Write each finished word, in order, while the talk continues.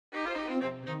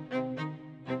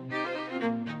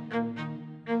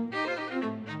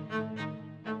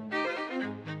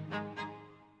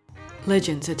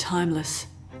Legends are timeless.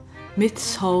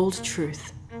 Myths hold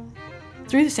truth.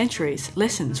 Through the centuries,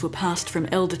 lessons were passed from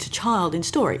elder to child in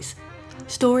stories.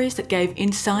 Stories that gave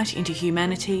insight into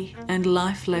humanity and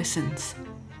life lessons.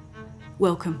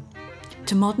 Welcome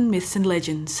to Modern Myths and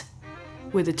Legends,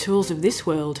 where the tools of this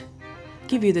world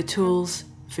give you the tools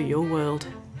for your world.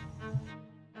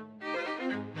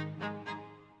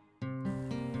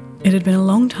 It had been a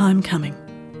long time coming.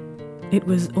 It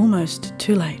was almost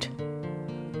too late.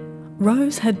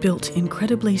 Rose had built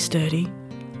incredibly sturdy,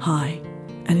 high,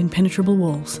 and impenetrable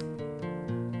walls.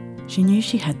 She knew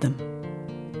she had them.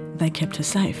 They kept her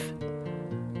safe.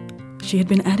 She had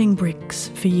been adding bricks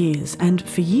for years, and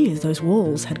for years those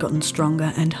walls had gotten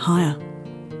stronger and higher.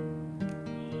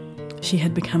 She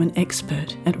had become an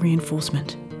expert at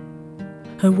reinforcement.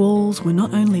 Her walls were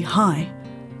not only high,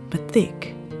 but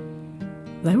thick.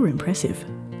 They were impressive.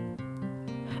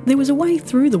 There was a way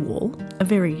through the wall, a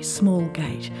very small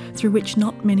gate, through which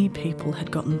not many people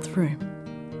had gotten through.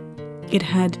 It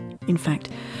had, in fact,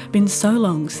 been so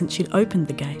long since she'd opened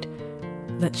the gate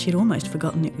that she'd almost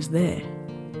forgotten it was there.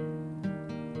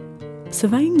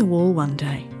 Surveying the wall one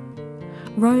day,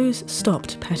 Rose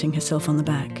stopped patting herself on the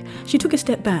back. She took a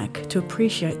step back to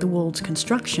appreciate the wall's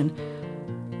construction,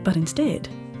 but instead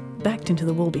backed into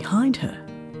the wall behind her.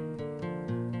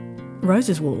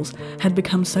 Rose's walls had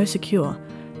become so secure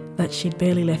that she'd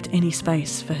barely left any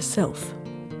space for herself.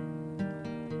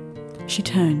 She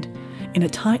turned in a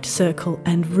tight circle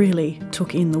and really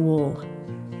took in the wall.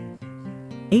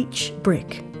 Each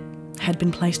brick had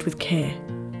been placed with care,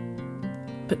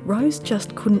 but Rose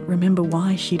just couldn't remember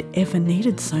why she'd ever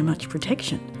needed so much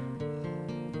protection.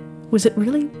 Was it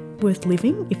really worth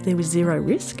living if there was zero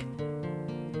risk?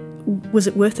 Was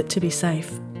it worth it to be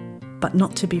safe, but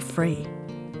not to be free?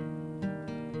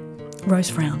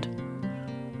 Rose frowned.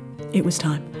 It was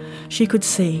time. She could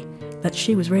see that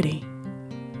she was ready.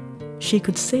 She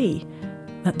could see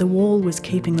that the wall was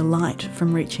keeping the light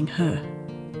from reaching her.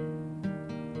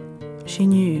 She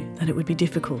knew that it would be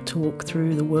difficult to walk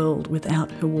through the world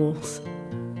without her walls.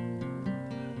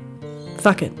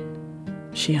 "Fuck it,"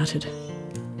 she uttered.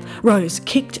 Rose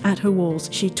kicked at her walls.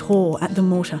 She tore at the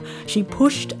mortar. She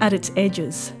pushed at its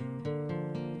edges.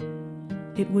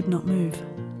 It would not move.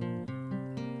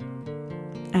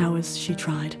 Hours she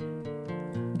tried.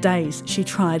 Days she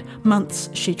tried. Months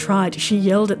she tried. She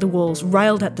yelled at the walls,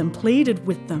 railed at them, pleaded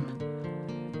with them.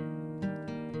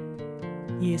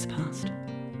 Years passed.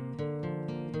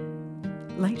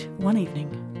 Late one evening,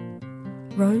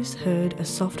 Rose heard a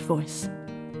soft voice.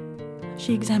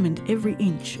 She examined every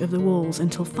inch of the walls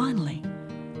until finally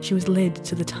she was led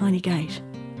to the tiny gate.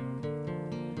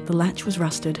 The latch was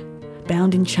rusted,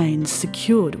 bound in chains,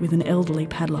 secured with an elderly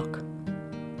padlock.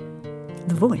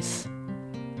 The voice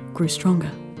grew stronger.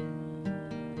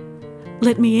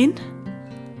 "Let me in?"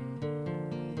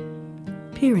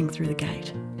 Peering through the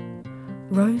gate,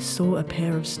 Rose saw a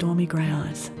pair of stormy grey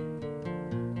eyes.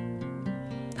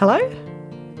 "Hello?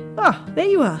 Ah, there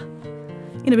you are.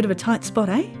 In a bit of a tight spot,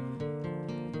 eh?"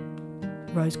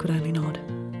 Rose could only nod.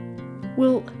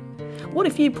 "Well, what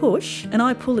if you push and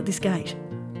I pull at this gate?"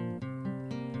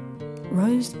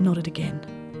 Rose nodded again.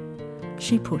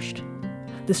 She pushed.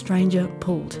 The stranger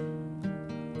pulled.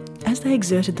 As they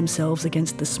exerted themselves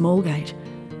against the small gate,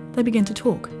 they began to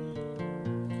talk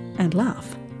and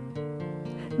laugh.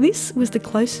 This was the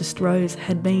closest Rose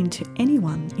had been to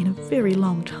anyone in a very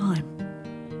long time.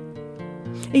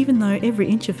 Even though every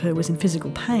inch of her was in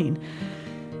physical pain,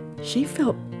 she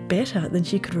felt better than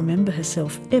she could remember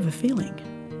herself ever feeling.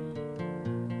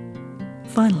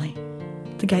 Finally,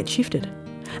 the gate shifted,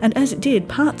 and as it did,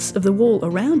 parts of the wall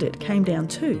around it came down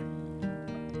too.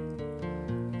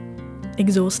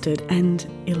 Exhausted and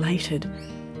elated,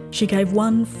 she gave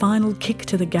one final kick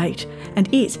to the gate,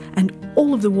 and it and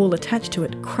all of the wall attached to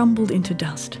it crumbled into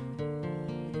dust.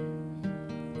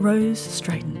 Rose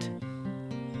straightened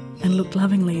and looked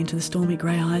lovingly into the stormy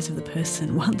grey eyes of the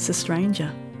person, once a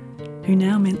stranger, who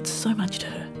now meant so much to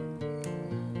her.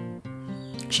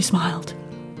 She smiled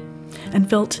and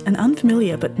felt an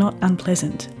unfamiliar but not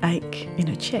unpleasant ache in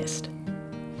her chest.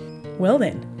 "Well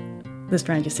then," the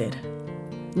stranger said,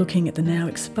 looking at the now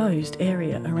exposed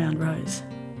area around Rose.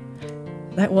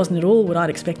 "That wasn't at all what I'd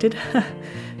expected.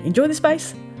 Enjoy the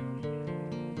space?"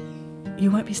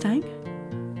 "You won't be staying?"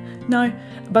 "No,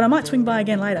 but I might swing by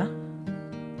again later."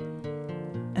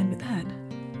 And with that,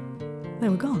 they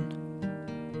were gone.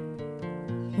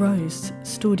 Rose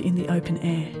stood in the open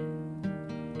air,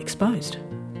 exposed,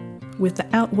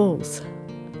 without walls.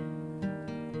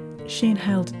 She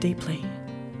inhaled deeply.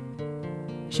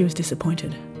 She was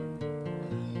disappointed,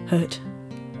 hurt,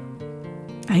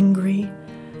 angry,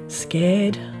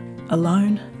 scared,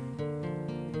 alone.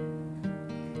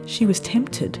 She was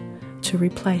tempted to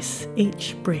replace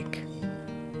each brick.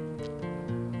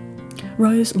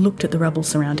 Rose looked at the rubble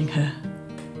surrounding her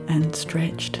and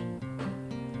stretched.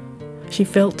 She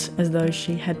felt as though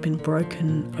she had been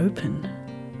broken open.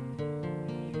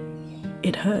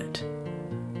 It hurt.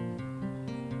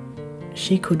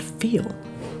 She could feel.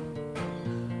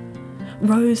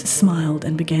 Rose smiled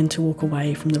and began to walk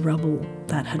away from the rubble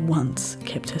that had once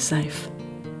kept her safe.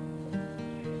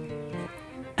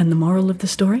 And the moral of the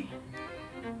story?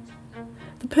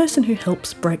 The person who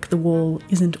helps break the wall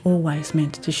isn't always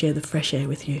meant to share the fresh air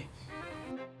with you.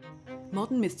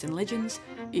 Modern Myths and Legends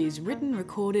is written,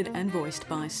 recorded and voiced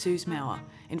by Suze Mauer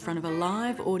in front of a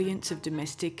live audience of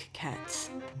domestic cats.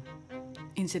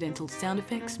 Incidental sound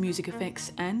effects, music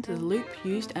effects and the loop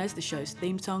used as the show's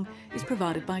theme song is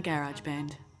provided by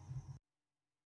GarageBand.